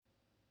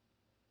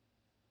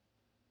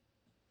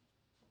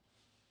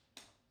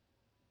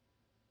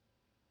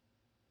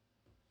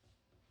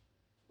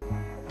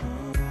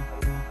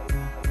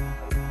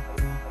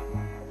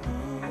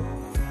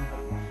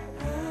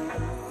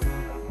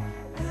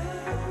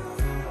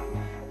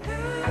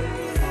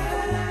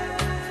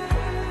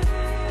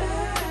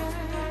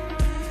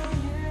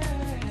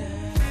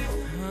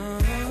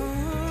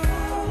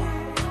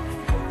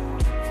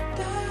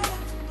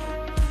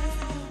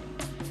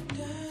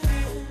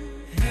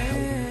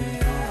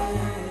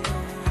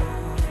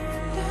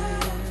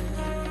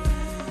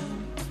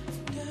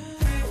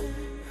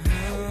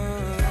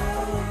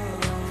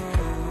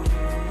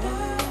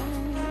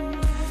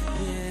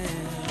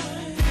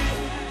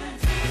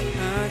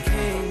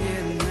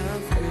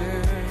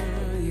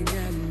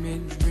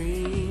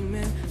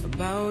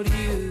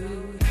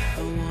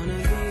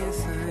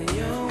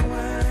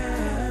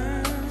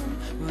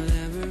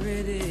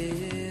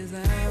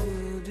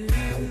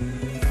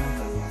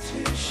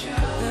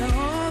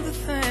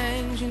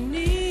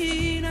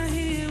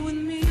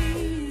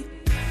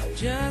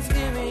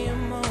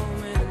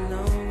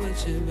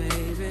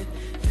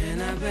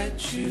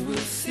bet you will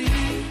see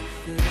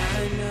that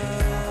I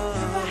know.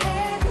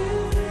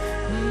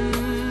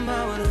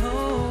 I would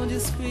hold you,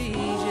 squeeze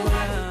you,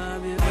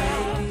 love you,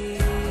 baby.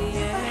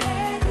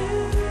 Yeah.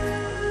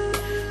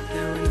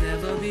 There will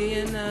never be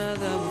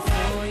another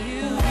before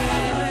you,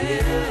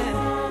 baby.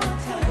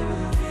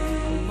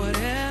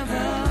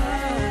 Whatever.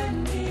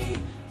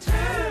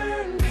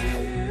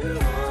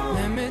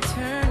 Let me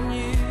turn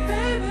you,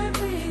 baby.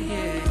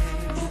 Yeah.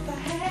 If I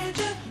had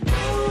you,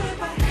 oh,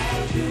 if I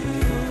had you.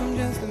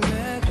 Just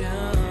imagine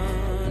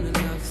a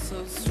love so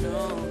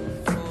strong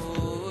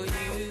for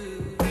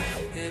you.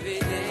 Every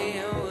day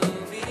I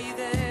will be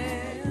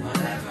there.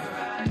 Whatever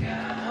I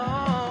got,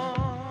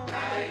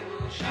 I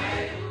will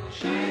share.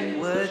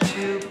 What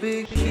you be,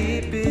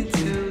 keep it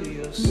to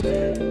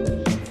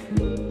yourself.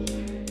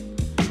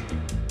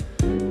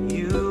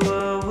 You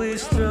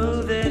always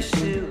throw that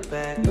shit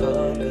back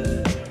on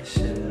the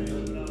shelf.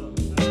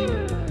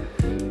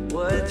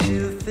 What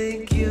you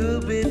think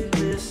you've been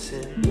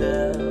missing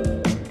now?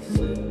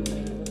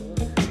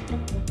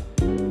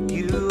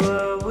 You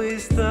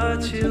always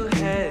thought you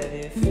had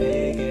it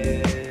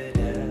figured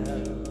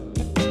out.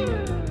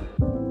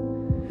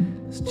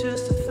 It's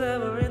just a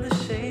flower in the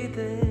shade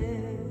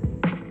then.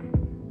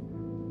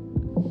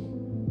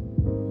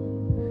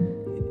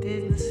 You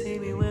didn't see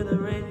me when the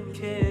rain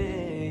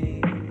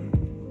came.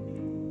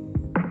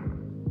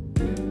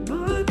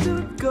 But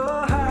don't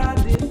go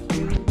hiding,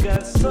 you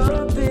got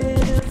something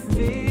to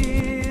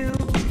feel.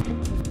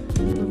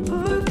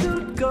 But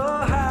don't go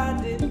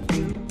hiding,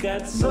 you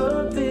got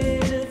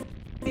something to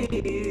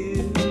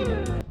feel.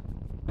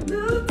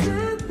 No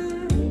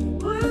telling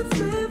what's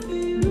there for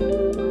you.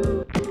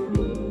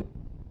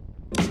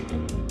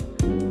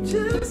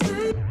 Just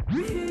say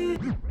it.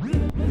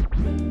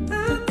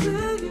 I'll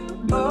tell you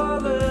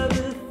all of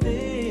the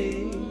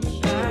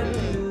things I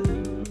do.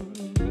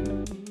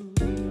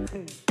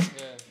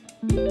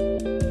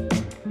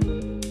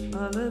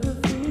 All of the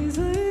things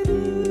I do.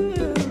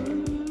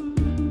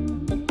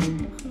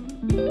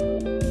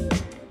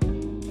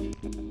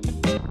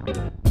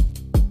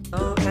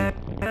 Don't act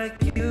like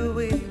you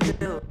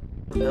ain't no.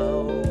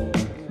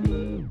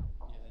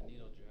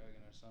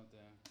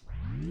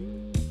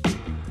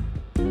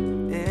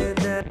 And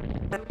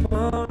I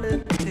want a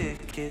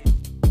ticket.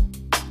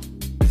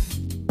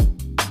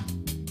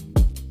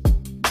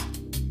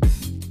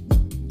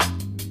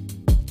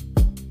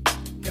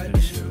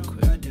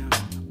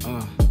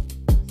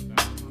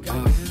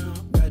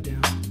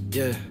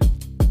 Yeah.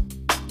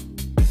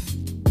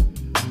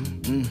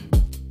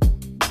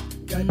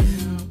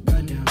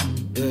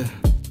 Yeah.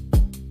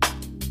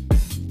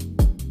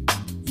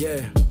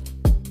 Yeah.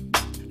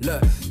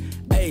 Look,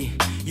 hey,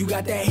 you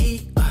got that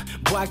heat?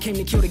 Boy, I came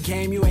to kill the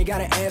game, you ain't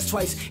gotta ask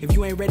twice. If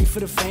you ain't ready for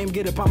the fame,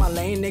 get up on my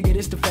lane, nigga,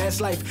 this the fast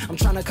life. I'm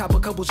tryna cop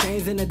a couple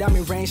chains in the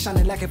diamond ring,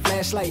 shining like a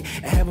flashlight.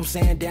 And have them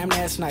saying, damn,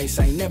 that's nice.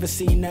 I ain't never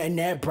seen nothing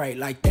that bright.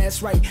 Like,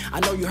 that's right, I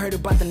know you heard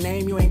about the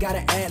name, you ain't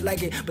gotta act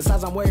like it.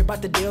 Besides, I'm worried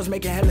about the deals,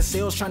 making hella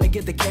sales, trying to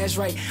get the cash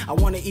right. I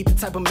wanna eat the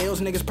type of meals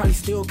niggas probably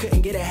still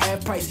couldn't get at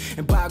half price.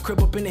 And buy a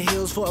crib up in the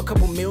hills for a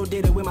couple mil,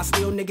 did it with my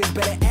steel, niggas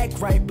better act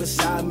right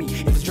beside me.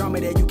 If it's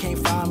drama there, you can't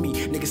find me.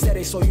 Niggas said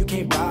they so you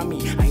can't buy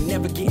me. I ain't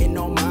never getting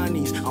on my knees.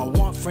 I don't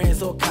want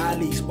friends or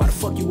colleagues. Why the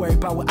fuck you worry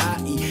about what I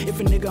eat?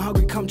 If a nigga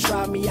hungry, come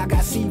try me. I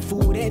got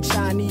seafood and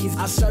Chinese.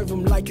 I serve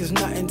them like it's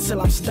nothing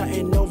till I'm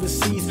stunting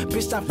overseas.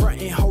 Bitch, stop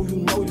frontin', ho, you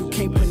know you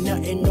can't put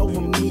nothing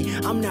over me.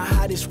 I'm the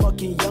hottest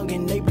fucking young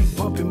and they be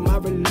bumping my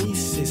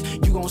releases.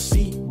 You gon'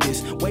 see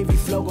this wavy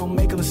flow gon'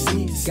 make them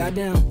seize.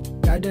 Goddamn,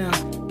 goddamn,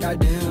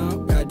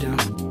 goddamn, goddamn,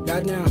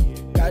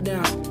 goddamn,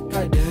 goddamn,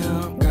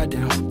 goddamn,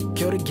 goddamn.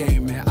 Kill the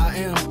game, man, I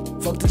am.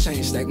 Fuck the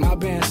chain, stack my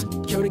bands.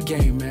 Kill the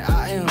game, man,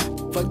 I am.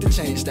 Fuck the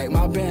chain, stack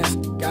my bands.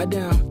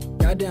 Goddamn,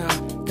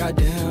 goddamn,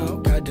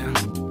 goddamn, goddamn,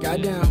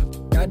 goddamn,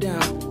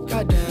 goddamn,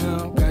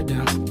 goddamn,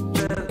 goddamn.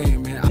 Hey,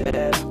 man,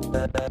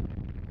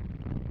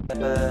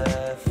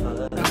 I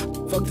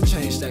fuck the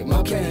chain, stack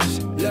my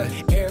bands. Look,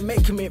 air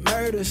mate commit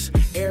murders,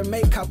 air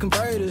mate cop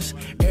converters,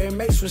 air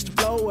mate switch the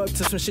flow up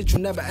to some shit you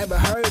never ever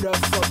heard of.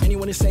 Fuck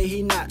anyone that say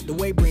he not, the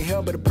way bring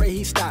hell, better pray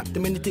he stop. The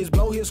minute this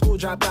blow, he'll school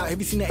drop out. Have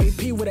you seen the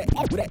AP with that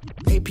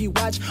AP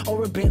watch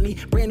or a Bentley,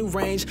 brand new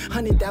range,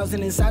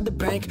 100,000 inside the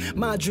bank?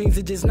 My dreams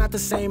are just not the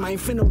same. I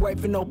ain't finna work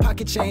for no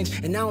pocket change,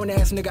 and now an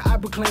ass nigga I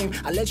proclaim.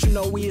 I let you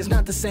know we is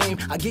not the same.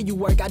 I give you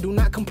work, I do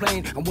not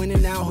complain. I'm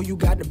winning now, who you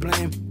got to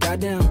blame?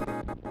 Goddamn,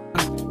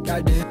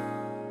 goddamn,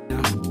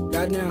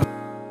 goddamn,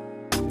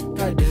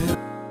 goddamn.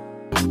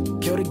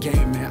 Kill the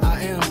game, man,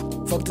 I am.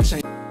 Fuck the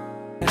chain.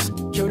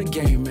 Kill the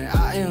game, man,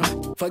 I am.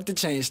 Fuck the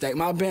chain, stack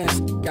my bands.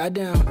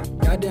 Goddamn,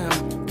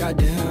 goddamn,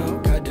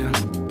 goddamn, goddamn,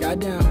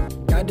 goddamn,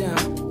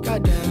 goddamn,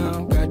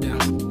 goddamn,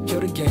 goddamn. Kill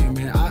the game,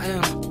 man, I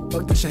am.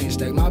 Fuck the chain,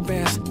 stack my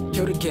bands.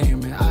 Kill the game,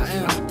 man, I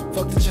am.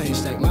 Fuck the chain,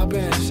 stack my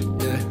bands.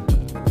 Yeah.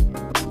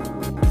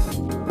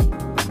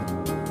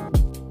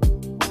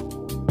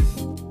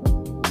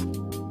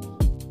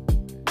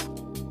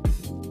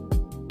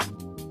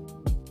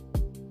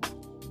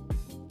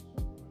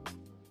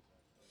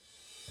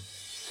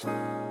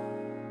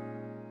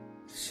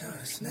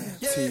 Shush.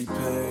 T-Pain,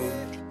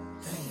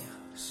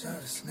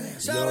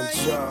 Young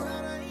Chop.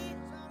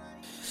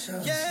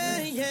 Yeah.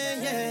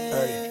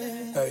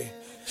 Hey,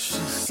 she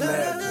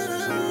snapped.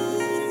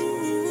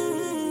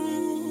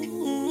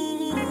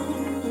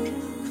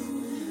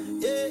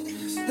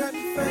 Snap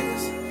your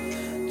fingers,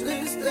 do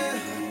this there.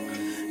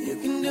 You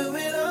can do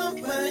it all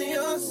by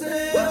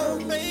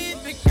yourself.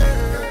 Baby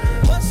girl,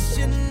 what's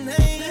your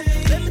name?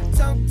 Let me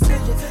talk to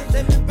you,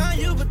 let me buy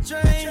you a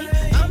drink.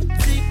 I'm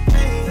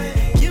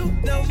T-Pain, you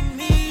know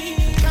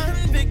me.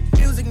 Convict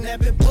music,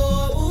 nappy boy.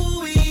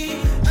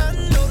 I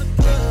know the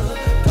club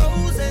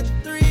goes at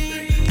 3.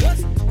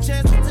 What's the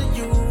chances of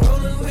you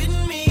rolling with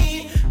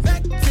me?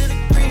 Back to the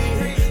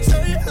crib,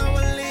 show you how I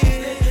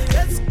live.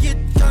 Let's get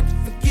drunk and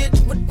forget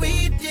what we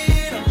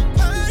did.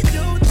 Buy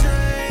you a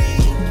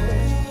drink.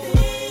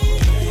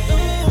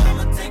 Oh,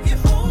 I'ma take you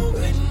home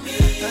with me.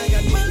 I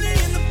got money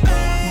in the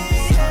bank.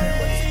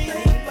 What you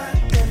think about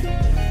that?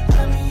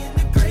 I be in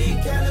the gray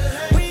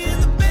Cadillac. We in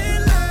the bed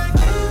like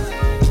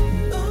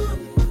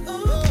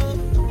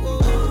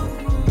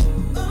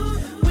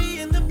we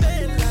in the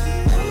bed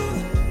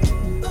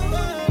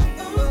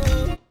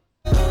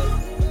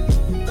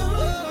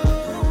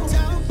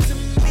talk to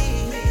me,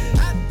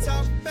 I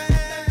talk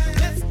back.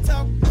 Let's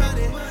talk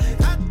money,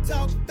 I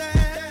talk that.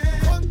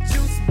 Fuck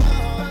juice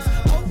bars,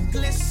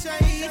 Oakley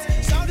shades.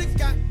 Shorty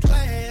got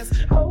class,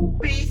 oh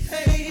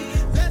behave.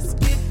 Let's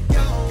get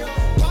gone,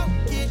 walk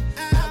it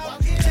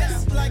out.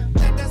 Just like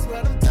that, that's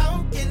what I'm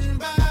talking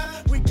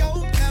about. We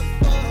gon' have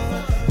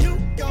fun, you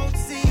gon'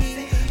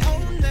 see.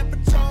 On that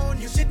Patron,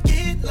 you should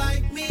get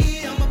like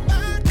me. I'ma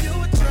buy you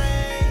a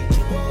drink.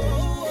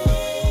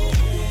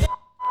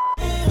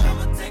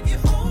 I'ma take you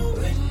home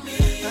with me.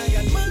 I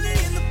got money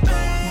in the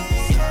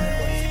bank.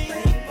 What you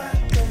think about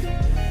that?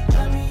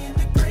 I be in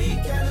the gray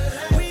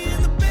Cadillac. We in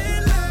the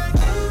bed like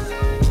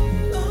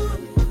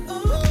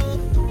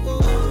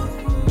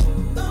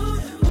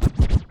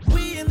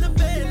we in the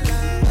bed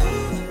like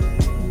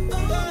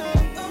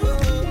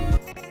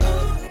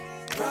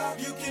Rob,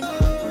 you can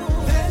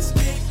let's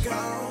get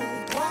gone,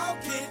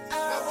 walk it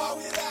out. Walk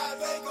it out,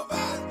 think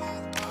about it.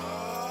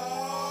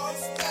 Oh,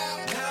 stop.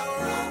 Now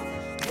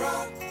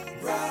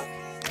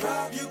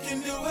rock, you can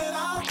do it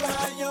all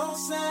by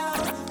yourself.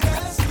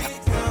 Let's get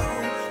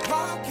gone,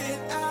 walk it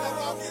out.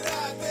 Walk it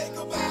out, think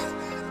about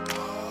it.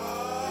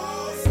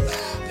 Oh,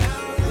 stop.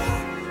 Now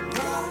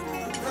rock,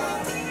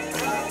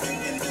 you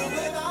can do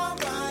it all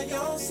by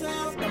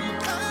yourself. I'ma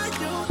buy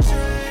you a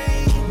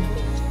drink.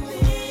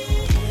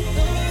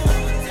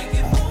 I'ma take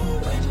it home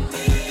with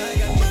me. I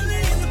got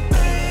money in the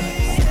bank.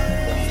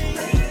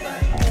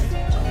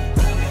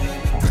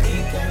 We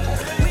in the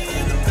bed like we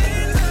in the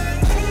bed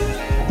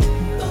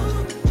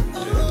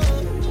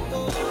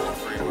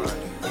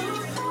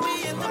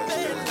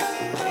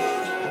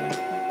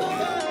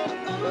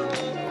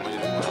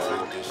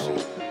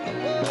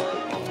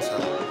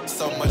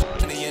So much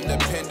money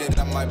independent,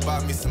 I might buy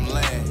me some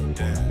land.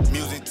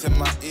 Music to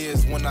my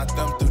ears when I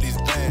thumb through these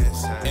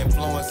bands.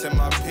 Influencing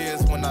my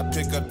peers when I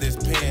pick up this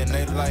pen.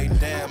 They like,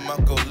 damn,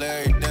 Uncle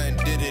Larry done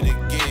did it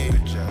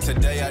again.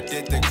 Today I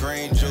did the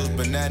green juice,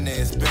 banana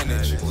and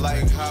spinach.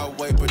 Like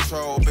highway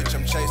patrol, bitch,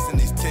 I'm chasing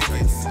these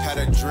tickets. Had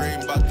a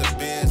dream about the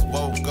Benz,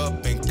 woke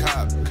up and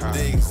cop.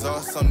 The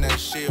exhaust on that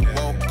shit,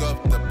 woke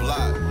up the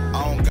block.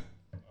 I don't got.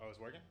 Oh, it's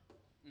working?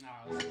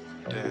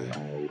 Damn,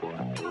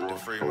 the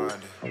free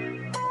minded,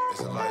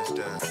 it's a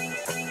lifestyle.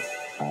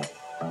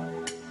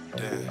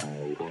 Damn,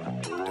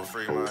 the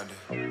free minded,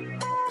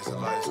 it's a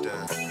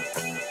lifestyle.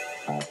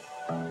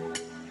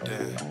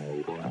 Damn,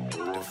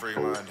 the free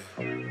minded,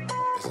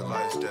 it's a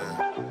lifestyle.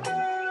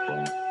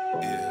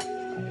 Yeah,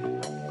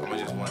 I'ma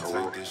just wanna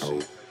take this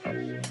shit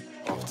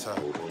off top.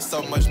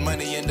 So much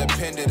money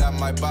independent, I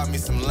might buy me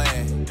some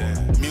land.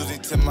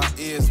 Music to my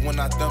ears when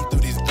I thumb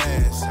through these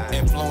bands.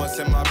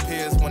 Influencing my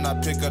peers when I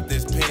pick up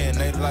this pen.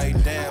 They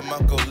like, damn,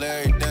 Uncle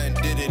Larry done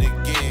did it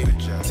again.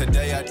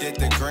 Today I did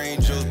the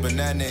green juice,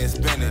 banana and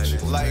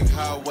spinach. Like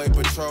highway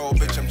patrol,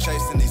 bitch, I'm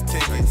chasing these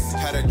tickets.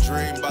 Had a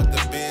dream about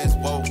the Benz,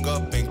 woke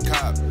up and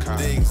cop.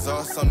 The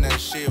exhaust on that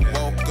shit,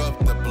 woke up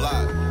the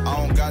block. I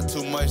don't got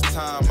too much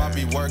time, I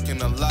be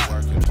working a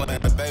lot.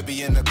 Playing a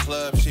baby in the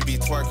club, she be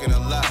twerking a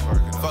lot.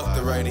 Fuck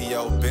the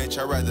radio, bitch,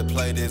 I'd rather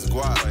play this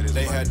guap.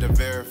 They had to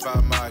verify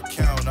my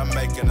account, I'm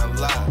making a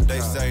lot. They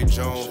say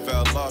June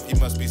fell off, he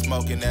must be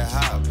smoking that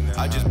hop.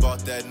 I just bought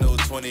that new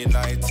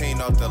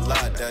 2019 off the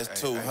lot, that's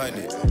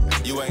 200.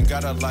 You ain't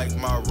gotta like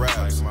my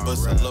raps, but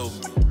salute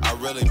me. I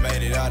really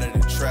made it out of the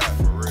trap.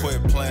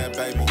 Quit playing,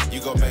 baby,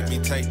 you gon' make me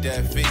take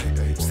that fee.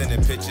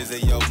 Sending pictures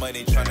of your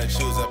money, tryna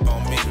choose up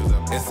on me.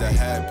 It's a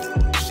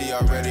habit, she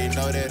already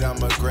know that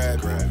I'ma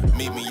grab it.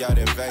 Meet me out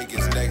in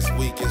Vegas, next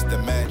week is the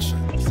mansion.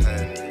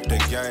 The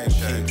game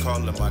keep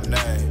calling my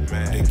name.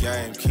 The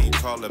game keep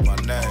calling my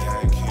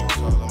name.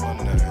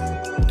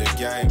 The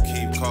game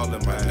keep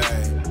calling my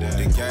name.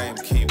 The game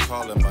keep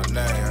calling my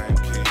name.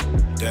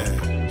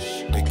 Damn.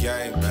 The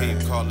game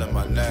keep calling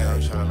my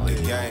name. The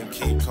game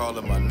keep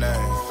calling my name.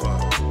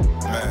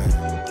 Man.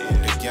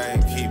 The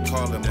game keep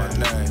calling my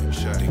name.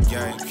 The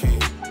game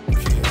keep.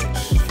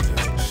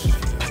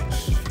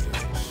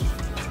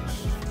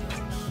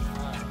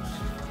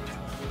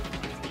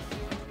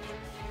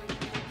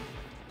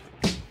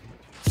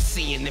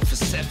 seeing if a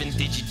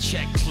 7-digit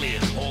check clear.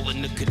 All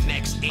in the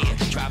connects air,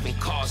 driving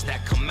cars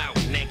that come out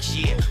next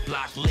year.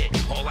 Block lit,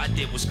 all I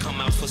did was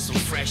come out for some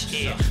fresh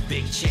air.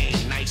 Big chain,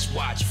 nice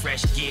watch,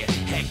 fresh gear.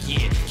 Heck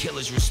yeah,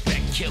 killers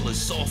respect killers,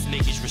 soft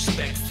niggas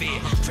respect fear.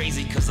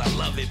 Crazy cause I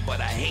love it, but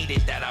I hate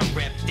it that I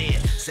rep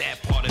there.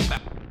 Sad part about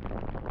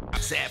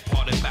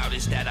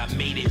is that I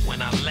made it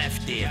when I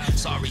left there.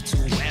 Sorry to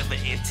whoever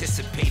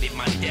anticipated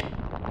my death.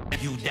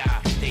 You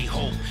die, they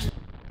hope.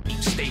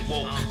 Stay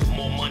woke. The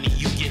more money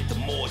you get, the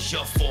more it's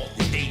your fault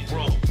that they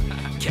broke.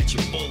 Catch a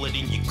bullet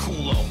in your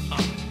culo.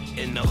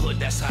 In the hood,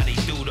 that's how they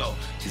do though.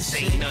 This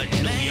ain't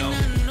nothing new, yo.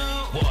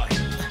 What?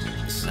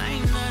 This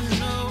ain't nothing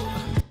new.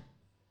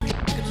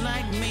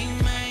 Like me,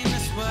 man,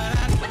 that's what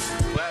I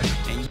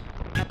do. And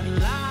you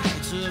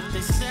lied to if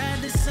they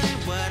said this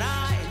ain't what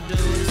I do.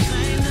 This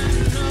ain't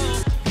nothing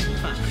new.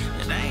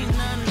 It ain't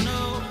nothing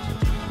new.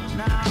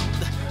 Nah,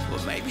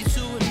 well, maybe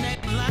to a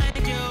nigga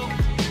like you.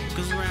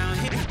 Cause around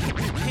here,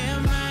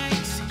 man,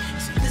 see,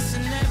 this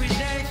an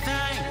everyday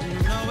thing.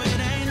 No, it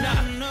ain't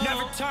nothing new.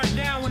 Never turn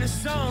down when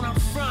it's on, I'm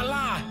front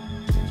line.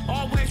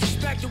 Always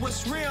respected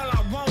what's real,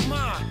 I won't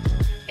mind.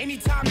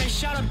 Anytime they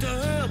shut up the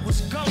hood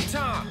was go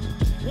time.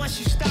 Once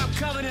you stop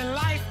covered in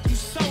life, you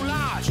so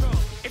large.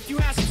 If you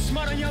have some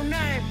smut on your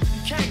name,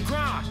 you can't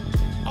grind.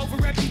 Over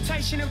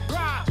reputation and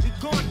pride, we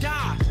gon'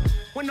 die.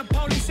 When the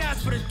police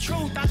asked for the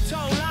truth, I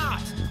told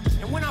lies.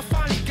 And when I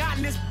finally got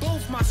in this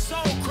booth, my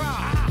soul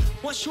cried.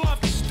 Once you off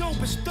the stoop,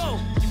 it's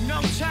stoop, you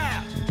no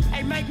child.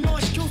 Hey, make no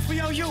excuse for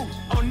your youth,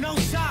 on no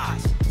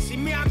sides. See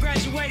me, I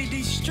graduated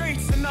these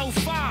streets in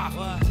 05.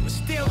 But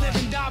still live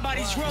and die by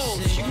these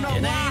rules, you know why?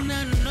 It ain't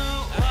nothing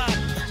new.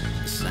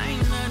 This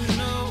ain't nothing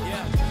new.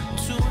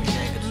 To a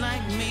nigga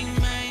like me,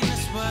 man,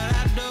 that's what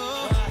I do.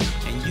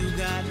 And you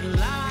got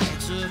lied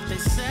to if they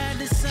said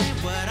this ain't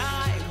what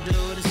I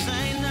do. This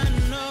ain't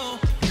nothing new.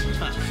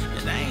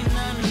 It ain't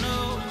nothing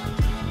new.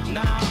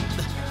 Nah,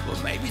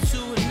 well maybe to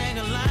a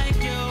nigga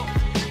like you.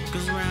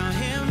 Cause around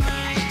here,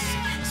 man,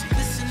 see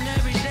this an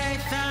everyday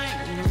thing.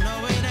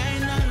 No, it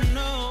ain't nothing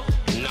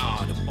new.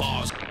 Nah, the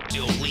bars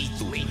still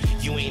lethal.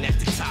 You ain't at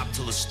the top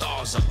till the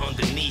stars are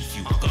underneath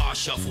you. God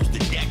shuffles the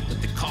deck,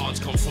 but the cards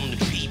come from the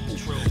people.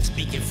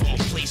 Speaking from a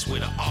place where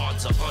the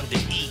odds are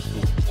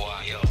unequal.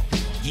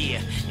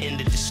 Yeah, in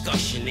the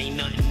discussion, ain't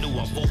nothing new.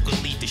 I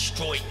vocally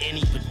destroyed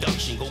any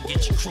production. Go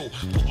get your crew,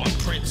 put my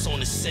prints on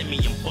the semi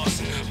and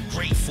bustin'. I'm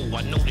grateful,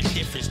 I know the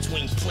difference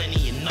between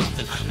plenty and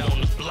nothing. I'm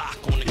on the block,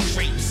 on the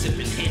crate,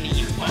 sipping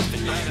Henny and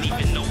puffin'. And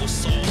even though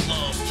it's all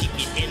love, keep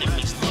your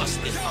enemies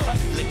lustin'.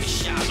 Lick a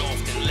shot off,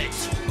 then let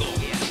you go.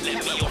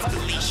 Let me off the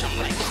leash, I'm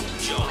like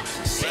Cujo.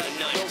 Say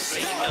nothing,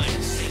 say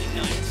nothing, say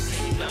nothing,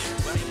 say nothing.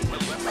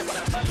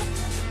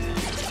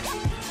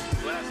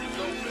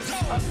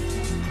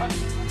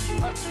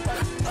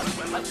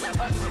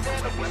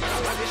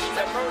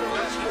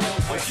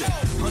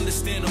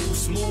 Understandable,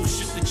 smooth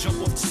shit to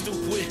jump off the stoop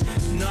with.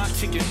 Nah,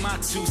 kicking my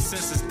 2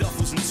 cents as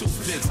duffels and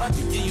toothpicks.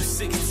 Again, you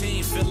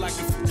 16, feel like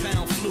if a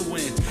pound flew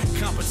in.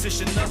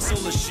 Competition nuts,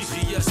 solar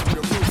GPS where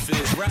the roof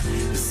is. Right?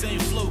 The same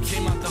flow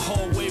came out the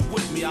hallway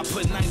with me. I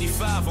put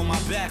 95 on my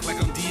back like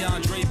I'm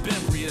DeAndre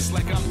Bembry. It's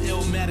like I'm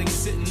Illmatic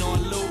sitting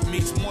on loop.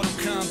 Meets Mortal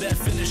Kombat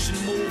finishing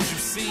moves.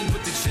 You've seen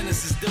what the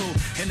Genesis do.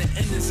 And the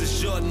endings is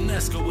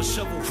Jordanesco with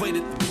shovel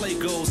weighted the play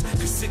goes.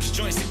 Cause 6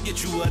 joints to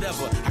get you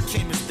whatever. I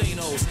came as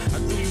Thanos. I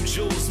threw you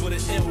jewels with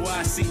an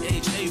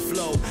NYCHA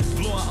flow.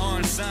 Blowing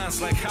orange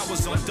signs like I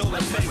was on Dole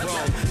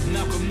payroll.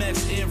 Malcolm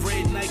X, Air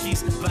Raid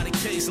Nikes by the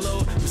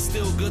caseload. But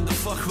still good to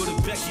fuck with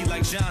a Becky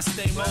like John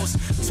Stamos.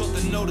 Taught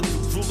to know that the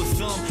rule of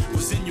thumb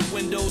was in your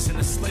windows and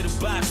a slate of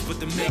box, but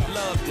to make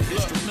love the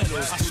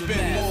instrumentals. I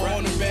spent more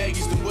on the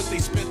baggies than what they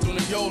spent on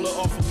the Yola.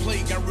 Off a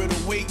plate, got rid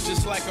of weight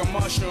just like a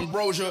Marsha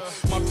Ambrosia.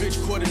 My bitch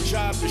quit a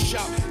job to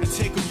shop and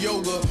take up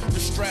yoga. The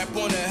strap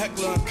on a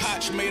heckler and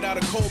Koch made out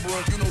of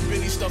Cobra. You know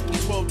Benny stuffed them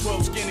 12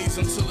 skinnies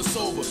until it's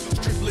over.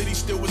 Strip Liddy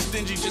still was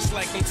stingy just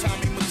like I'm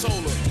Tommy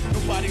Mottola.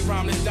 Nobody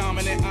rhymed as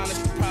dominant,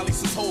 honest, probably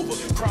since Hova.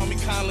 Crown me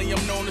kindly,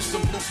 I'm known as the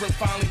blueprint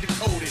finally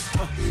decoded.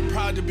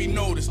 Proud to be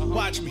noticed,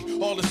 watch me,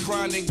 all this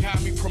grinding got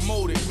me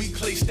promoted. We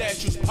clay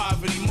statues,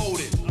 poverty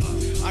molded.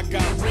 I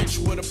got rich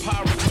with a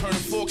pirate, turning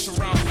forks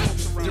around.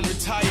 Then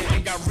retired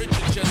and got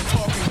richer just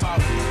talking about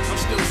it. I'm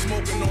still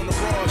smoking on the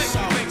raw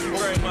south. Thank you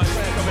very much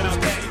for coming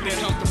out this evening.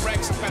 Count the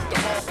racks up at the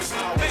office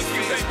hours.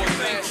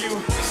 Thank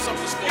you. This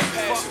something's more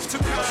passion.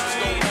 Hustlers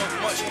don't want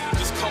much,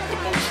 just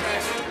comfortable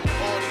traffic.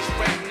 All these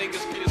rap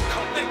niggas get as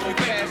comfortable.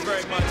 Thank you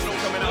very much for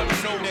coming out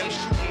this evening.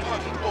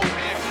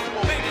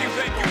 Thank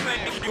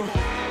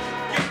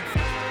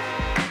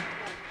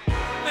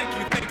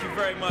you. Thank you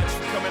very much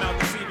for coming out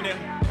this evening.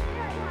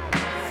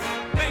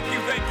 Thank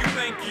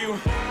you. You're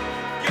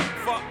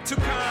far too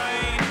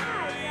kind.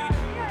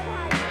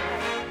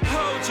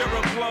 Hold your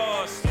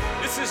applause.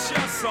 This is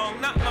your song,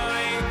 not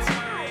mine.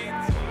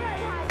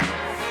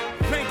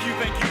 Thank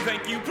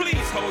you.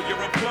 Please hold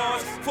your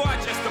applause. For I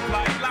just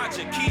applied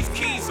logic.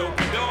 Keys,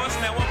 open doors.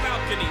 Now I'm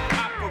balcony,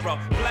 opera,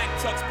 black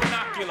tux,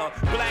 binoculars. popular.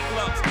 Black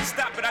lumps,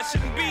 stop it, I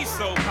shouldn't be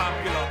so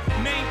popular.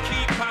 Name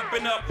keep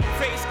popping up,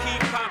 face keep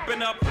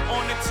popping up.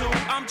 On the tube,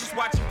 I'm just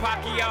watching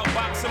Pacquiao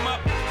box him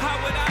up. How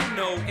would I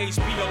know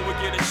HBO would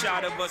get a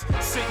shot of us?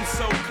 Sitting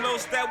so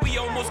close that we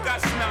almost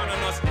got snot on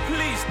us.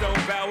 Please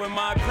don't bow in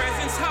my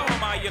presence, how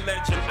am I a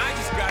legend? I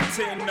just got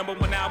 10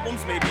 #1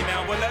 albums, maybe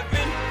now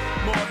 11.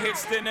 More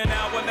hits than an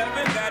hour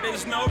 11. That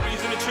is no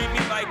reason to treat me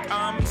like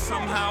I'm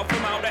somehow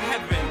from out of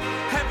heaven.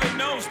 Heaven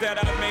knows that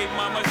I made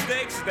my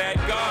mistakes. That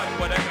God,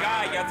 what a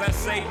guy, as I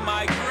say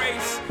my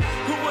grace.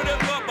 Who would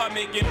have thought by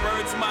making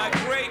birds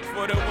migrate?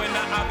 For the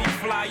winter I'll be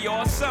fly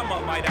all summer,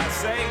 might I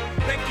say.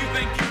 Thank you,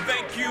 thank you,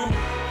 thank you.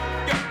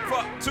 You're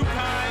fuck too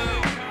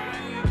kind.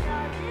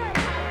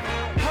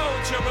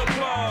 Hold your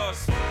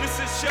applause. This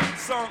is your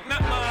song,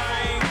 not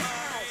mine.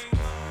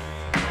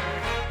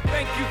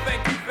 Thank you,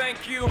 thank you,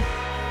 thank you.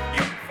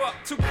 You're fuck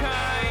too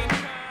kind.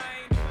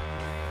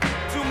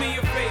 Do me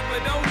a favor,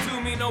 don't do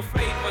me no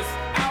favors.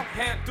 I'll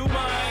handle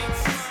mine.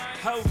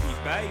 Hold me,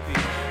 baby.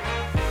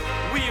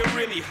 We are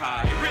really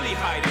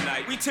high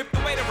tonight. We tipped the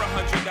waiter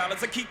 $100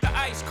 to keep the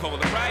ice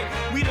colder, right?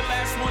 We the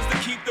last ones to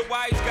keep the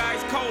wise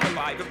guys cold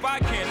alive. If I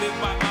can't live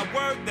by my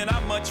word, then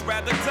I'd much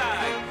rather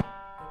die.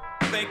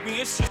 Thank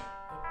me, it's just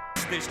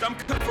stitched. I'm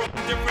cut from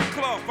a different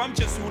cloth. I'm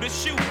just who the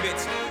shoe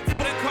fits.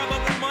 For the color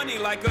of money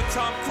like a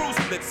Tom Cruise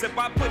blitz. If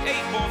I put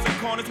 8 balls in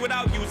corners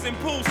without using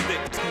pool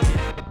sticks.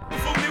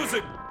 For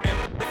music and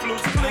the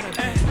flutes click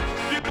and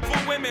beautiful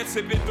women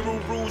sipping through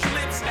rouge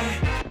lips and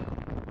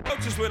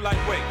coaches were like,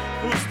 wait,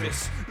 who's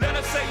this? Let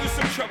us say you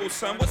some trouble,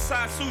 son. What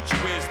size suit you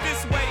is?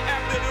 This way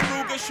after the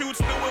Ruger shoots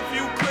through a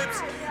few clips.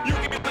 You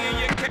can be in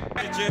your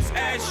cash just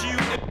as you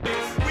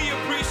is. We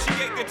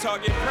appreciate the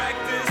target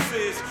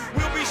practices.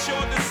 We'll be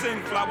sure to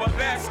send flower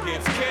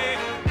baskets, kid.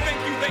 Thank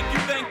you, thank you,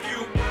 thank you.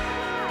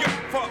 You're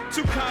fuck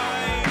too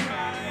kind.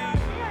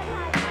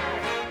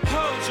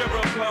 Hold your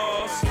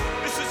applause.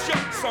 This is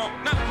your song,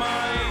 not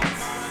mine.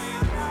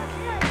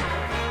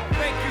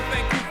 Thank you,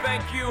 thank you,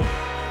 thank you.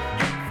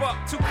 Fuck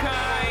too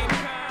kind.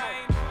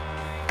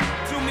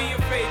 Do me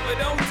a favor,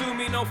 don't do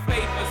me no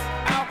favors.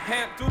 I'll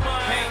handle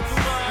mine.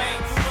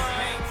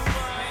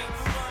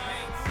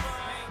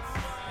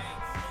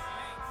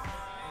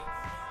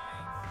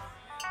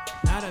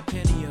 Not a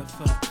penny of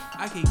fuck,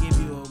 I could give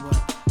you a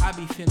what. I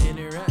be finna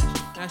the rush,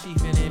 now she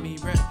finna me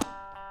brush.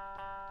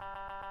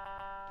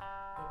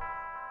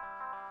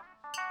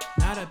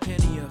 Not a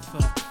penny of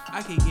fuck,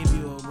 I could give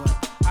you a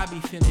what. I be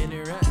finna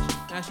the rush,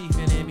 now she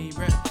finna me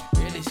brush.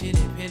 Really shit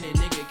independent,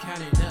 nigga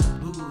counting up,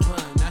 boo-boo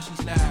fun. Now she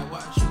slide,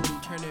 watch you,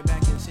 turn it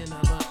back and send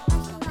her up.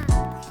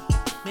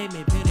 Made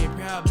me pretty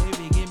proud,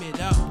 baby, give me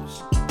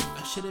dollars.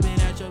 I should've been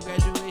at your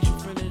graduation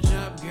from the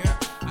jump, girl.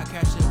 I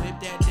catch the whip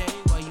that day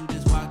while you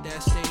just walk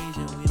that stage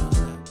and we don't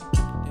stop.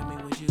 Tell me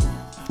what you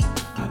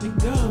I've been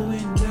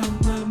going down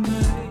my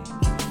mind.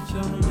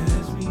 Someone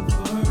asked me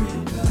for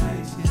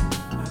advice, yeah.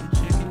 I've been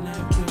checking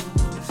out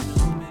Google,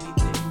 so many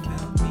things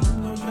about me.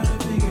 Don't try to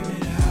figure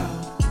it out.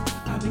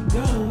 I've been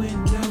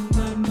going down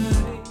my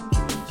mind.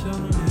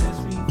 Someone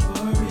asked me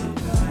for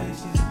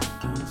advice, yeah.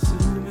 Don't so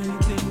many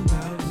things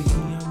about me.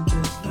 I'm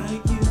just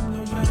like you.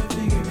 Don't try to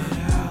figure it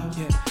out,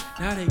 yeah.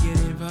 Now they get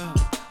involved.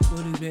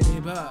 What is been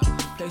involved?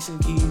 Play some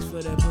keys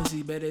for that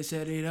pussy, better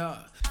set it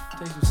off.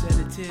 Take some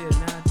sedatives,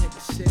 now I take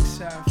a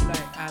 6-hour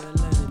flight out of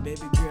London,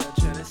 baby girl,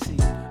 tryna see.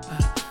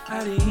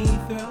 How did he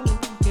throw?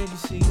 Can't you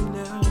see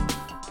now?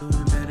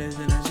 Doing better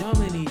than us. So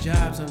many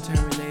jobs I'm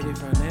terminated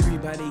from.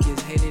 Everybody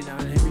gets hated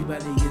on,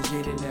 everybody gets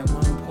jaded at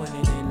one point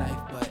in their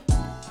life, but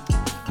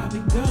I've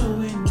been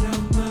going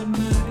down my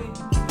mind.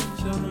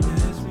 Someone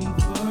asked me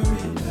for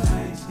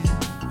advice, yeah.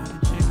 I've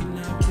been checking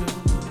out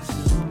Google,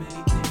 so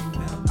many things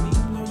about me.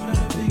 Don't try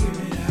to figure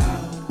it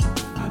out.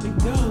 I've been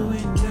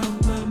going down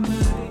my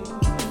mind.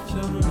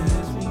 Someone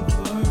asked me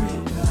for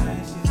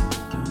advice, yeah.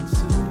 Doing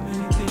so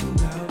many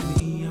things about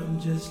me. I'm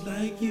just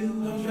like you.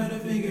 Don't try to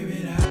figure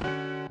it out.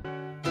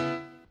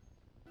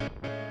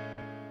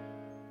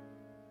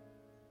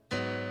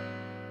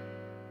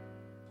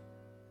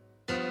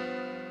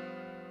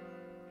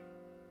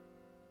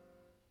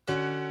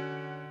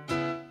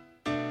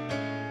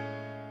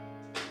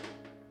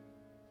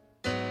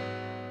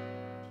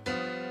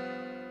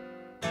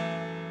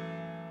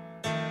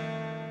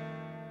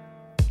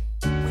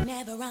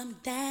 Whenever I'm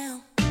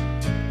down,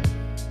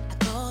 I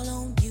call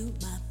on you,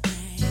 my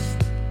friend.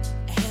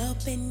 A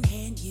helping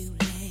hand you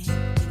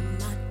lend in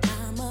my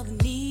time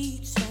of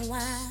need. So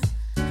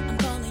I'm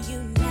calling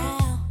you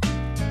now,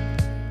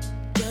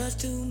 just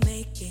to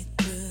make it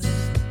through.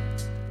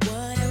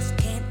 What else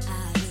can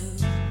I do?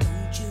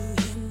 Don't you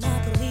hear my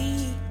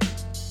plea?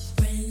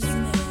 Friends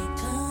may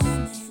come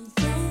and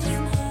friends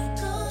may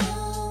go,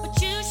 but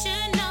you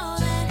should know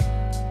that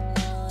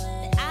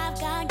I've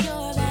got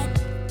your back.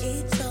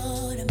 It's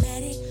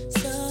automatic,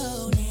 so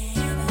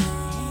never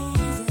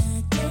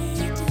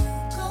hesitate to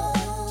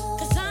call.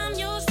 'Cause I'm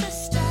your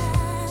sister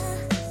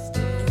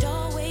and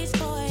always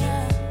for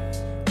you.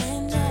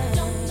 And I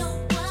don't know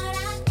what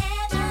I'd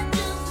ever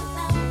do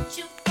without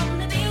you.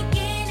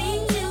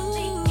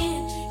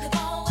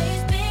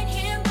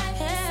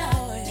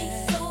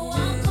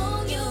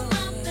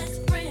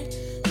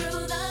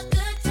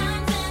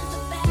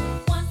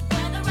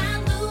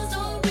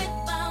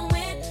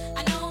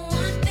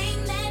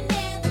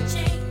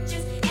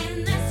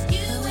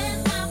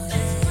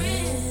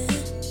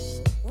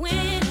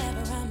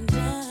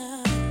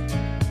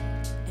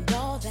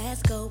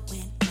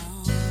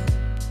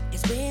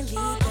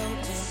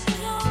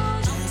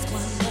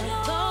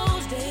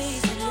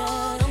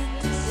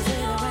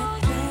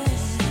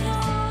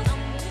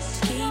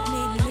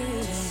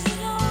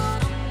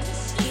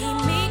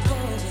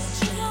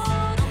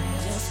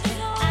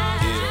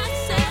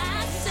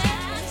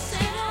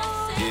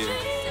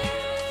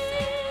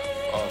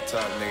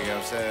 top, nigga, you know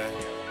what I'm saying?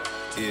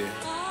 Yeah.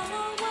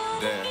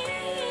 Damn.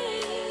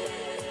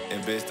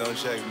 And bitch, don't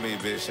check me,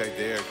 bitch, check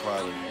the air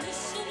quality.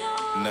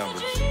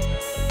 Numbers.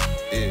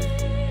 Yeah.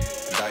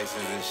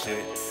 Dysons and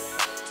shit.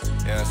 You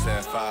know what I'm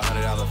saying?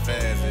 $500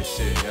 fans and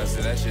shit. You know what I'm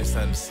saying? That shit's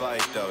something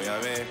slight though, you know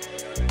what I mean?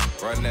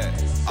 Run that.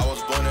 I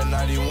was born in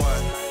 91.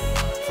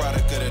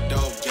 Product of the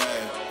dope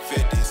game.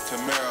 50s,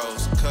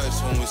 Camaros,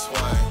 cuts when we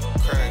swing.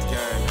 Crack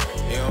game.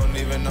 You don't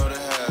even know the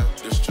half.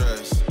 The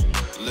stress.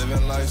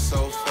 Living life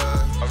so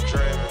fast. I'm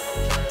dreaming.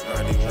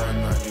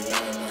 91,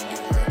 91,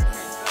 91.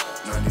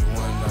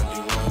 91,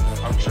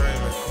 91. I'm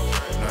dreaming.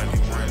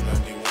 91,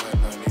 91,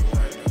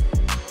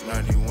 91.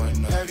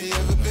 91. Have you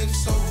ever been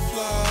so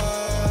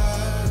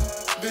fly?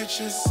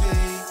 Bitches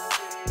see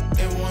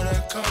and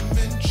wanna come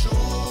and choose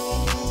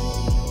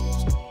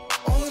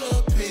on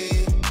a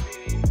P.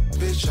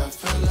 Bitch, I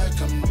feel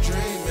like I'm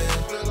dreaming.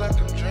 Feel like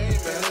I'm dreaming.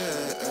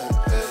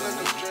 Feel like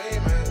I'm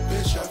dreaming.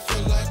 Bitch, I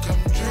feel like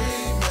I'm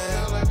dreaming.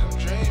 Feel like I'm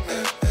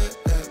dreaming.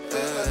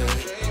 Feel like I'm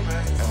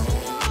dreaming.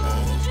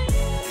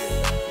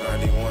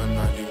 91,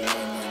 91,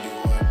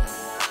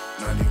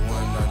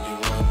 91,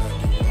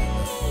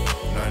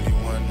 91,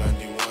 91,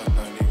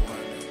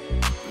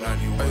 91,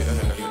 91.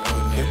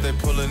 If they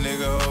pull a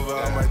nigga over,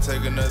 I might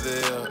take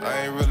another L.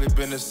 I ain't really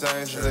been the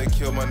same since they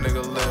killed my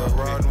nigga Lil.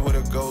 Riding with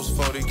a ghost,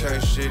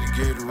 40K shit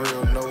get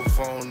real. No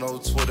phone, no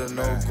Twitter,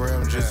 no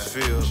gram, just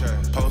feel.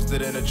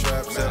 Posted in the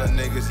trap, selling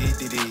niggas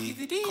ETD.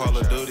 Call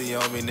of Duty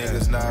on me,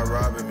 niggas not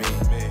robbing me.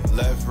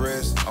 Left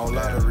wrist on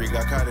lottery,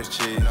 got cottage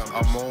cheese.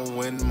 I'm on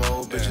win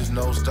mode, bitches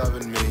no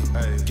stopping me.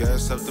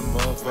 Gas up the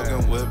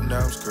motherfucking whip, now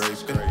I'm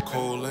scraping.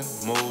 Coolin',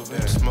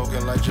 moving,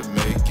 smoking like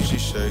Jamaican. She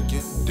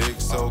shaking, dick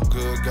so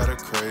good, got a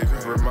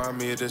craving. Remind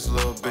me of this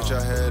little bitch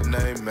I had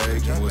named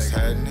Megan. What's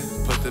happening?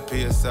 Put the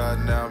P aside,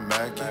 now I'm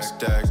macking,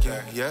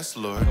 stacking. Yes,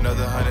 Lord,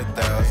 another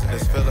 100,000.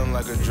 It's feeling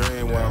like a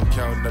dream while I'm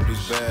counting up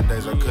these bad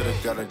days. I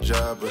could've got a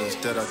job, but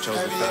instead I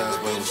chose the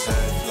fast way to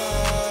say.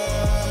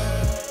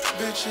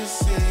 Bitches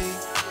see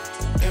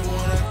and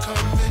wanna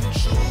come and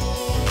choose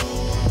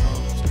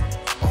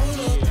on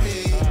a P.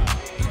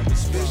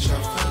 Bitch, I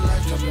feel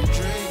like I'm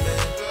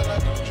dreaming. Feel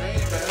like I'm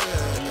dreaming.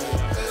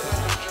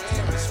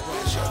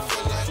 Bitch, I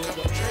feel like I'm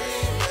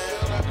dreaming.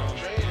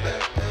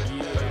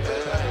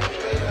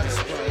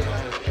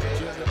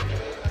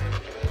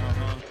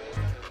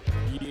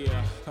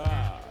 Yeah,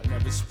 ha,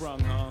 never sprung,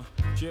 huh?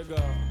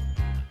 Jigga,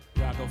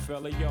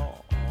 Rockefeller,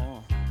 y'all.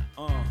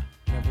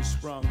 Never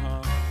sprung,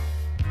 huh?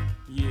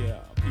 Yeah,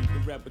 beat the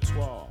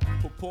repertoire.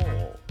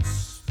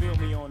 Pause. Feel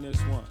me on this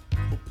one.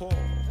 Pause.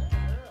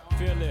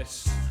 Feel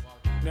this.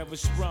 Never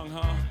sprung,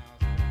 huh?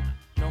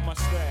 Know my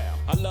style.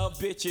 I love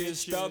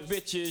bitches, thug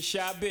bitches,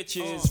 shy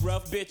bitches,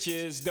 rough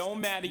bitches. Don't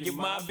matter, you're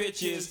my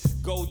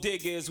bitches. Gold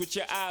diggers with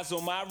your eyes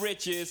on my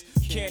riches.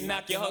 Can't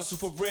knock your hustle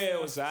for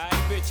reals. Alright,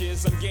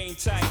 bitches, I'm game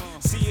tight.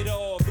 See it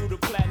all through the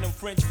platinum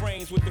French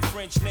frames with the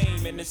French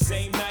name. And the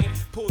same night,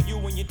 pull you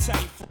in your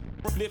tight.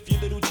 Lift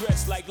your little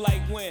dress like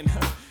light wind.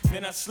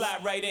 Then I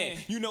slide right in.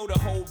 You know the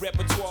whole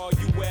repertoire.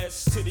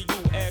 US to the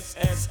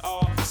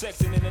USSR.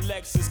 Sexing in a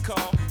Lexus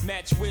car.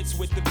 Match wits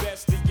with the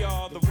best of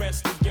y'all. The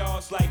rest of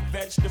y'all's like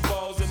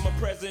vegetables in my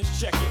presence.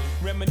 Check it.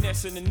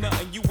 Reminiscing of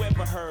nothing you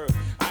ever heard.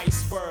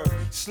 Iceberg.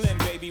 Slim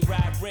baby.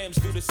 Ride rims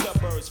through the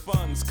suburbs.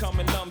 Funds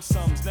coming lump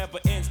sums. Never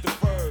ends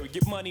deferred.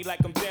 Get money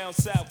like I'm down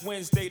south.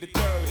 Wednesday the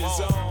 3rd is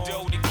on.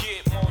 Dough to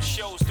get. More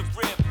shows to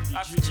rip.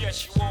 I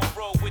suggest you all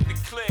roll with the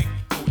click.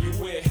 Who you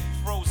with?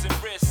 Frozen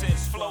wrists and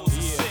flows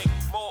are sick.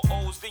 More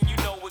O's than you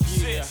know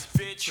exist.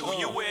 Bitch, who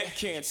you with?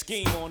 Can't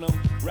scheme on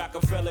them.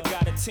 Rockefeller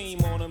got a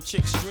team on them.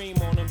 Chicks dream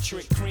on them.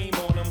 Trick cream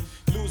on them.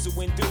 Loser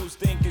when dudes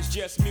think it's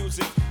just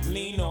music.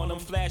 Lean on them.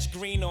 Flash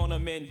green on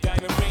them. And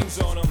diamond rings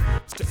on them.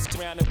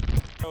 Around the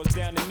girls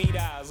down to meat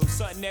eyes. I'm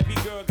something every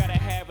girl gotta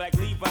have like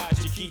Levi's.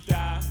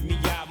 Chiquita, me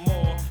I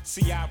more.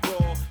 See I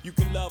roll. You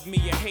can love me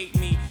or hate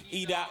me.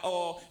 Eat I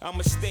all.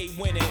 I'ma stay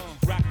winning.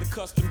 Rock the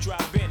custom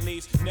drop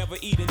Bentleys. Never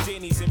eating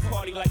Denny's and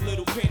party like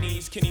little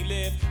pennies. Can he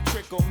live?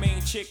 Trick on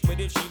main chick, but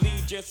if she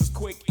leave just as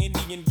quick,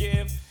 Indian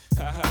give.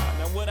 Haha,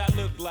 now what I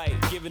look like,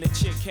 giving a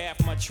chick half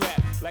my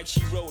trap, like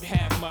she wrote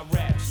half my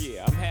raps.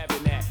 Yeah, I'm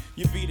having that.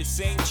 You be the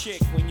same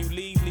chick when you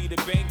leave the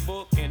bank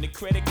book and the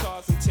credit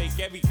cards and take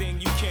everything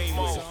you came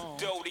with. More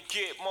dough to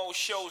get, more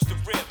shows to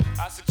rip.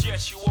 I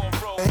suggest you all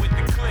roll with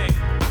the click.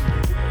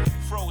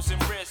 Frozen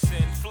wrists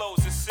and flows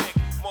are sick.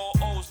 More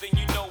O's than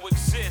you know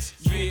exist.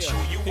 Bitch, who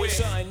you with?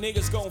 Son,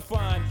 niggas gon'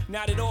 find,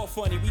 not at all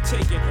funny. We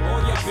taking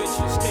all your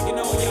bitches, taking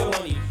all your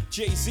money.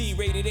 Jay-Z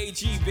rated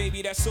AG,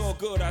 baby, that's all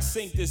good. I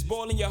sink this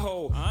ball in your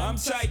hole. I'm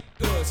tight,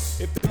 goods.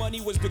 If the money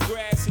was the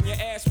grass and your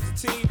ass was the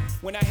team,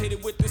 when I hit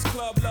it with this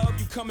club love,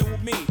 you coming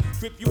with me.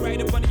 Grip you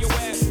right up under your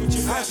ass with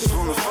your I just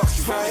wanna fuck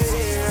you right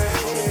here.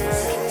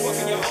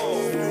 Fucking your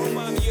home.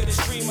 Remind me of the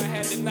stream I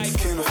had the night.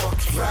 Can I fuck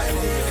you right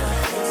here?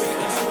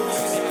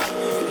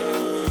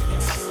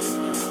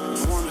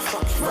 I wanna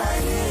fuck you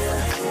right here.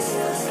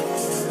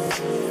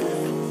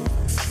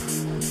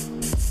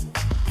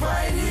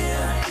 Right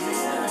here.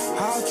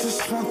 I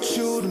just want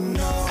you to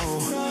know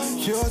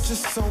you're You're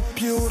just so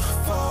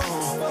beautiful,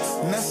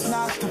 and that's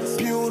not the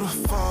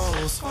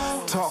beautifuls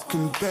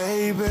talking,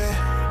 baby.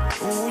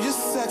 Ooh, your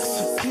sex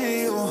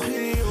appeal,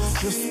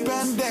 your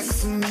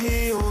spandex and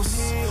heels.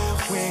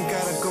 We ain't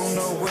gotta go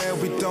nowhere,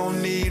 we don't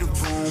need a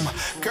room.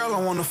 Girl,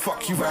 I wanna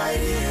fuck you right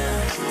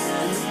here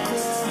in the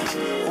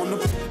club, on the.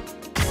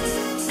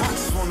 I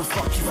just wanna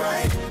fuck you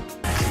right in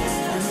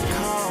the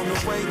car on the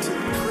way to the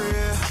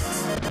crib.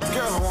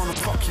 Girl, I wanna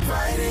fuck you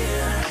right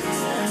here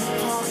in the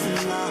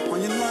parking lot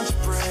on your lunch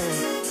break.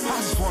 I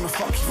just wanna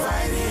fuck you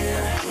right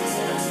here.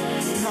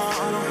 No,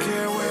 I don't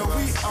care where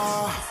we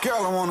are.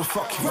 Girl, I wanna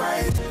fuck you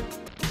right.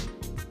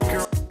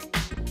 Girl.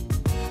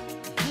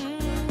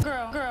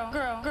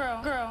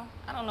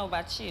 I don't know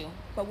about you,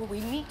 but what we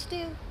need to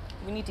do,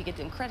 we need to get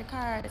them credit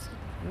cards,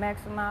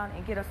 max them out,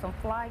 and get us some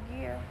fly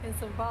gear. And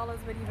some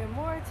ballers with even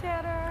more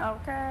cheddar.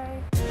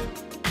 Okay.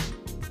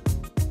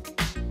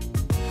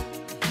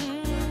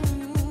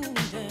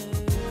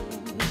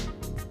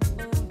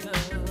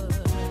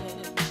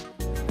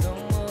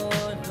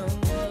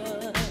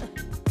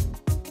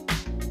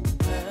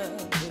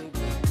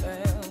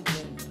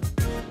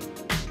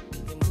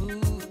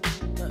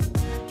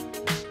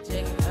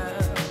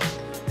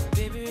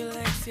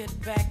 Sit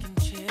back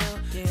and chill,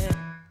 yeah.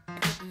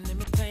 Let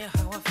me tell you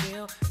how I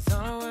feel. It's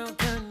all around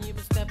town, you've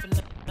been stepping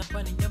up,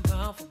 running your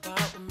mouth about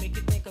what make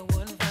you think I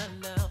wouldn't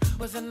find out.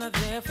 Was I not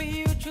there for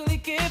you, truly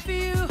cared for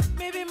you?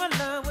 Maybe my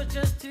love was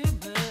just too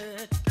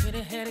much.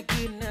 Could've had a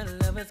good, now the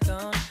love is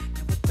gone.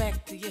 Now it's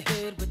back to your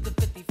head with the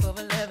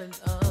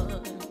 5411s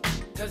on.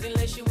 Cause he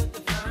lace you with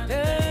the fine thing.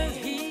 Does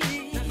he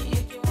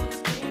make you wanna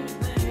scream his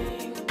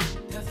name?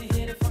 Does he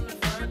hit it from the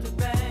front to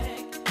back?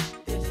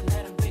 Did you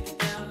let him break it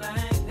down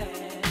like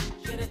that?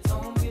 Should've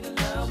told me the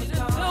love was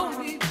gone. Told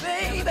me,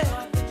 baby. I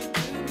thought that you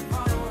knew me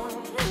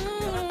wrong. Then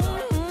I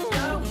thought that the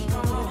love was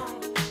strong.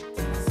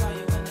 Till I saw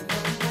you in the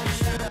door.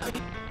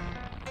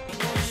 You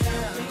won't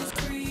shine. Please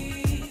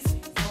freeze.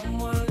 No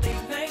more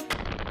late night.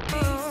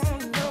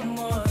 No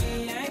more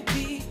VIP.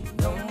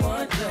 No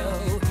more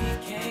dough. He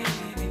can't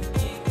even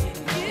kick it.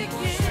 Please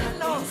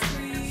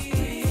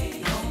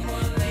freeze. No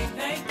more late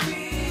night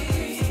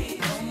crease.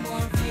 No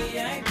more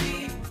VIP.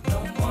 No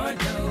more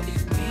dough.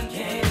 We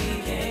can't.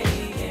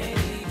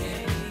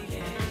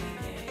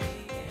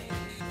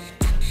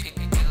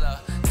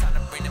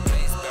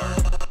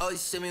 Oh, you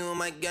see me with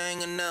my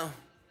gang and now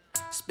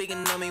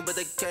speaking on me, but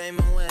they came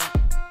and went.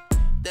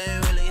 They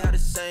ain't really had the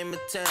same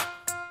intent,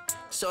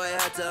 so I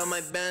had to up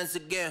my bands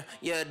again.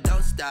 Yeah,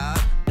 don't stop,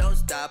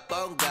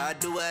 oh God,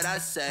 do what I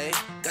say.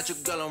 Got your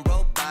girl on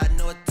robot,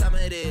 know what time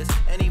it is.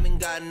 Ain't even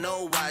got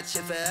no watch,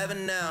 if forever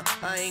now,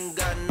 I ain't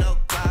got no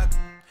clock.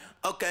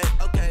 Okay,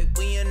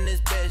 we in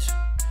this bitch.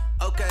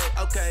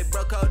 Okay,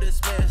 bro code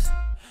dismissed.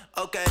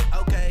 Okay,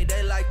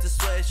 they like to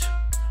switch.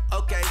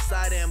 Okay,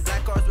 slide in,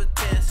 black cars with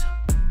tints.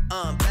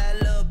 Bad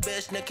little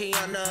bitch,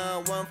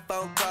 Nikiana. One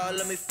phone call,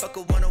 let me fuck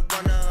her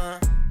one-on-one.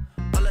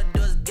 All I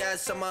do is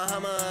gas on my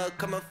Hummer.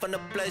 Coming from the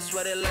place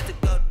where they like to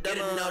go dumber. Get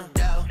it, no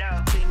doubt.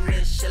 Treating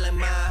this shit like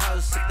my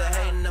house. If they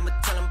hatin', I'ma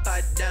tell them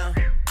pipe down.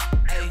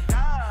 Ayy,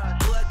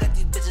 ooh, I got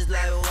these bitches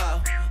like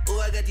wow.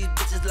 Ooh, I got these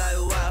bitches like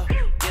wow.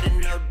 Get it,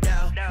 no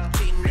doubt.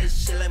 Treating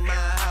this shit like my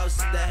house.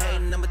 If they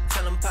hatin', I'ma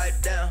tell them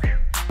pipe down.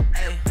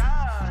 Ayy,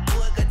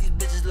 ooh, I got these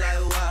bitches like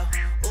wow.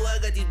 Ooh, I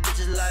got these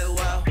bitches like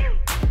wow.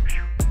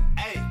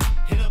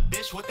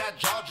 With that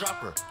jaw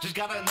dropper, just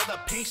got another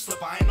pink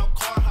slip. I ain't no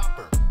car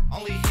hopper.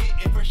 Only hit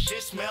if her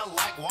shit smell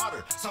like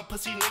water. Some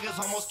pussy niggas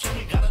almost kill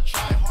me, gotta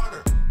try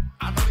harder.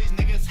 I know these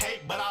niggas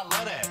hate, but I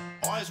love that.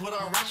 Always with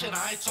a ratchet,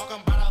 I ain't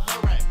talking about a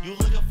hood rat. You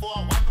looking for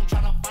a wife, I'm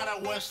tryna find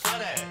out where it's slut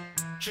at.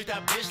 Treat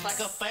that bitch like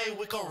a fade,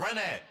 we can run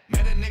at.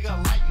 Met a nigga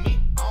like me,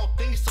 I don't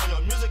think so.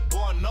 Your music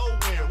going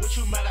nowhere, what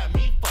you mad at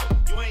me for?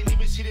 You ain't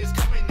even see this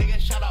coming, nigga,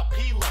 shout out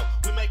P-Lo.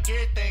 We make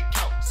everything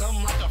count,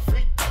 something like a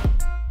free throw.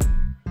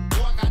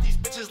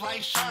 Bitches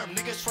like Sherm,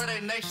 niggas swear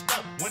they next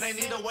up. When they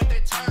need to wait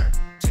their turn.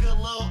 Took a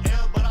little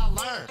L, but I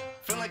learned.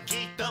 Feeling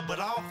geeked up, but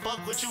I don't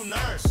fuck with you,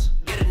 nurse.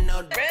 Get it,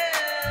 no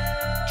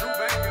doubt. Drew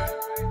Baker.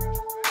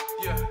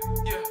 Yeah.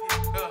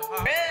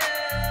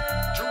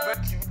 Drew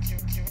Baker.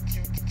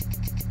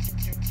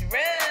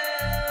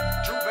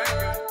 Drew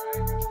Baker.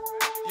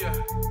 Yeah.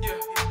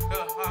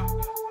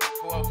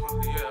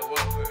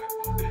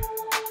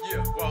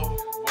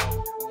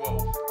 Whoa.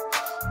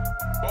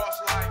 Boss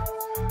life.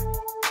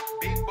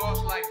 Big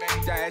boss like,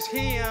 baby. That's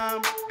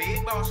him.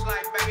 Big boss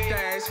like, baby.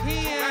 That's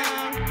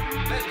him.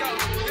 Let's go.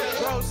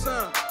 Yeah. Roll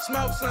some,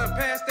 smoke some,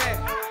 pass that.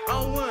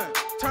 On one,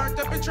 turned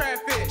up in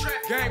traffic.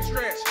 Game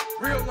stretch,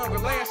 real longer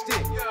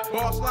lasting.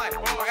 Boss life,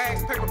 or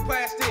ass paper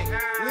plastic.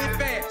 Live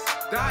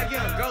fast, die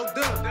young, go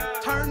dumb.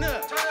 Turn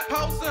up,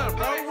 post up,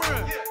 roll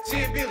run.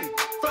 10 Billy,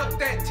 fuck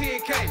that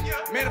 10K.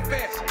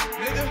 Manifest,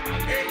 nigga,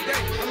 every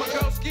day. I'ma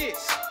go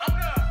skits.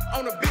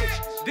 On a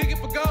bitch, digging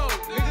for gold.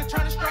 Nigga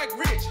tryna strike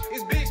rich,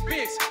 it's big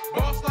spits.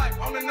 Boss life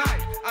on the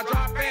night, I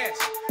drive fast.